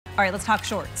All right, let's talk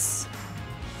shorts.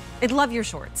 I love your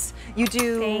shorts. You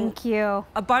do Thank you.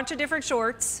 A bunch of different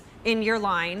shorts in your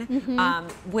line,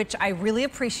 which I really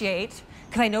appreciate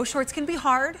because I know shorts can be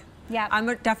hard. Yeah, I'm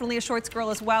definitely a shorts girl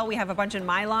as well. We have a bunch in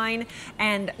my line,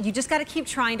 and you just got to keep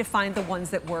trying to find the ones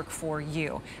that work for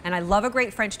you. And I love a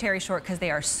great French terry short because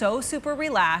they are so super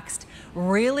relaxed,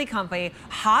 really comfy.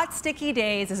 Hot, sticky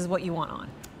days, this is what you want on.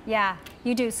 Yeah,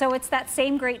 you do. So it's that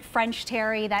same great French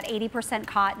terry, that 80%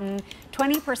 cotton,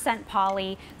 20%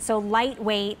 poly, so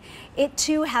lightweight. It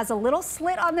too has a little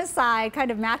slit on the side, kind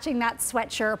of matching that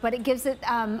sweatshirt, but it gives it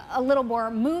a little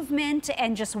more movement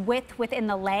and just width within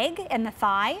the leg and the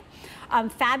thigh.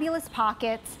 Fabulous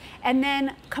pockets, and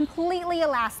then completely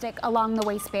elastic along the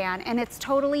waistband, and it's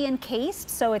totally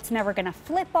encased, so it's never gonna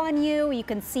flip on you. You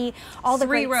can see all the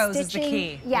great rows stitching. is the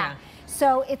key. Yeah.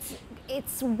 So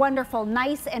it's wonderful,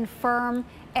 nice and firm,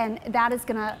 and that is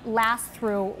gonna last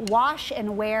through wash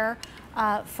and wear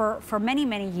for many,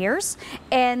 many years.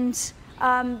 And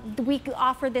we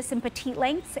offer this in petite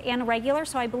lengths and regular,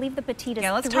 so I believe the petite is 3 inches.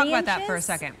 Yeah, let's talk about that for a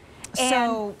second.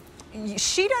 So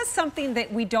she does something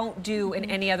that we don't do in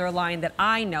any other line that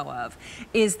I know of,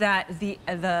 is that the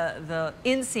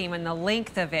inseam and the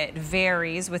length of it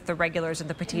varies with the regulars and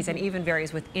the petites, and even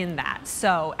varies within that.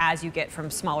 So as you get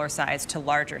from smaller size to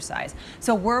larger size.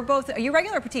 So we're both, are you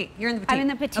regular or petite? You're in the petite. I'm in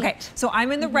the petite. Okay, so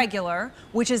I'm in the regular,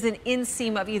 which is an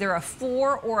inseam of either a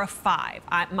 4 or a 5.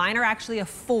 Mine are actually a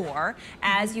 4.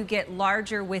 As you get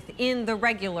larger within the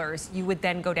regulars, you would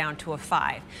then go down to a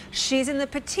 5. She's in the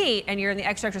petite, and you're in the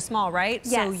extra, extra small, right?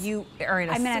 Yes. So you are in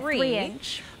a I'm in a 3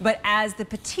 inch. But as the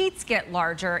petites get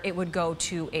larger, it would go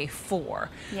to a 4.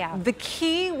 Yeah. The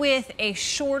key with a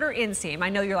shorter inseam, I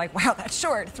know you're like, wow, that's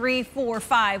short, 3, 4,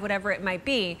 5, whatever it might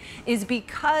be, is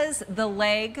because the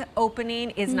leg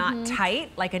opening is not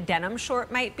tight, like a denim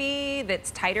short might be, that's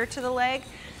tighter to the leg.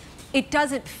 It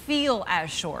doesn't feel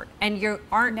as short, and you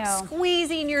aren't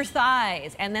squeezing your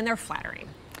thighs, and then they're flattering.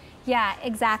 Yeah,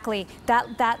 exactly.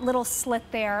 That little slit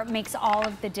there makes all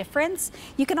of the difference.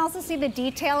 You can also see the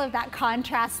detail of that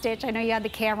contrast stitch. I know you had the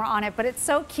camera on it, but it's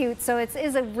so cute. So it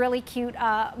is a really cute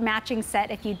matching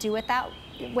set if you do it that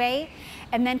way.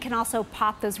 And then can also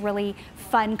pop those really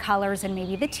fun colors and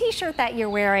maybe the t-shirt that you're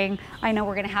wearing. I know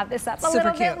we're gonna have this up a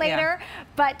little bit later,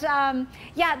 but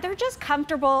yeah, they're just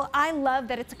comfortable. I love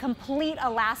that it's a complete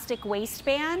elastic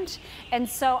waistband, and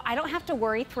so I don't have to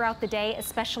worry throughout the day,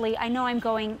 especially I know I'm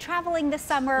going traveling this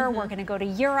summer, we're gonna go to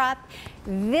Europe.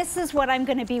 This is what I'm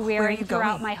gonna be wearing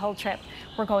throughout my whole trip.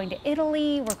 We're going to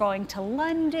Italy, we're going to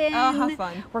London. Oh, how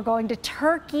fun. We're going to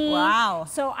Turkey. Wow.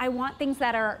 So I want things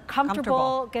that are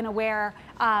comfortable. Gonna wear,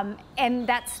 and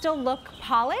that still look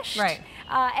polished. Right.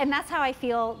 And that's how I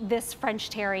feel this French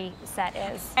terry set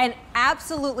is. And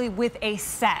absolutely with a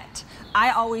set,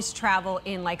 I always travel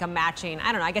in like a matching,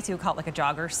 I don't know, I guess you would call it like a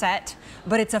jogger set,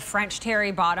 but it's a French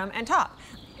terry bottom and top.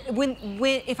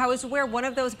 If I was to wear one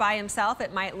of those by himself,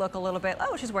 it might look a little bit,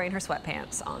 oh, she's wearing her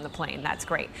sweatpants on the plane. That's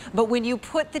great. But when you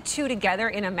put the two together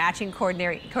in a matching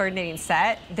coordinating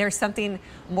set, there's something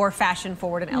more fashion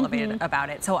forward and elevated about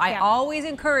it. So I always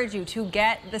encourage you to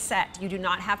get the set. You do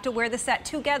not have to wear the set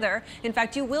together. In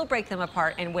fact, you will break them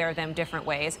apart and wear them different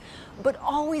ways. But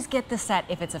always get the set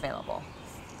if it's available.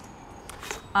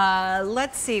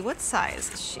 Let's see, what size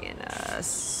is she in?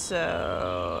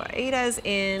 So Ada's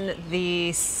in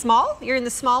the small. You're in the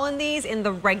small in these, in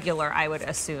the regular, I would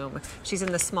assume. She's in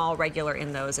the small regular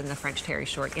in those, in the French terry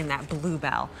short, in that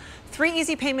Bluebell. 3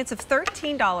 easy payments of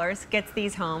 $13 gets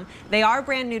these home. They are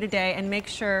brand new today, and make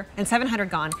sure, and $700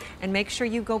 gone, and make sure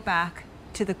you go back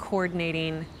to the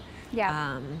coordinating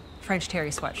French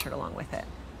terry sweatshirt along with it.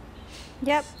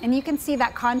 Yep, and you can see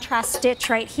that contrast stitch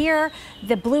right here.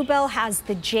 The Bluebell has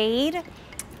the jade.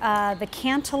 The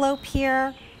cantaloupe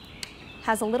here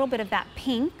has a little bit of that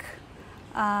pink.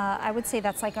 I would say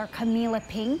that's like our Camilla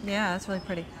pink. Yeah, that's really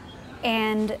pretty.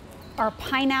 And our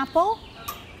pineapple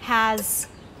has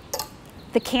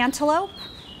the cantaloupe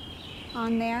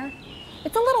on there.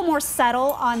 It's a little more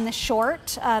subtle on the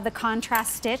short, the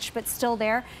contrast stitch, but still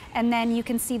there. And then you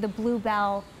can see the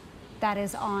Bluebell that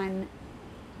is on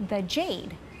the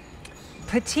jade.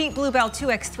 Petite Bluebell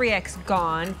 2X, 3X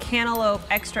gone. Cantaloupe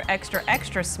extra, extra,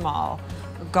 extra small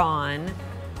gone.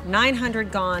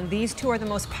 900 gone. These two are the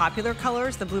most popular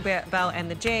colors, the Bluebell and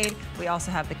the jade. We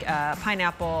also have the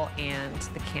pineapple and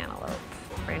the cantaloupe.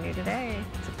 Brand new today.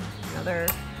 Another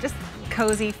just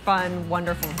cozy, fun,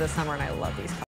 wonderful this summer, and I love these colors.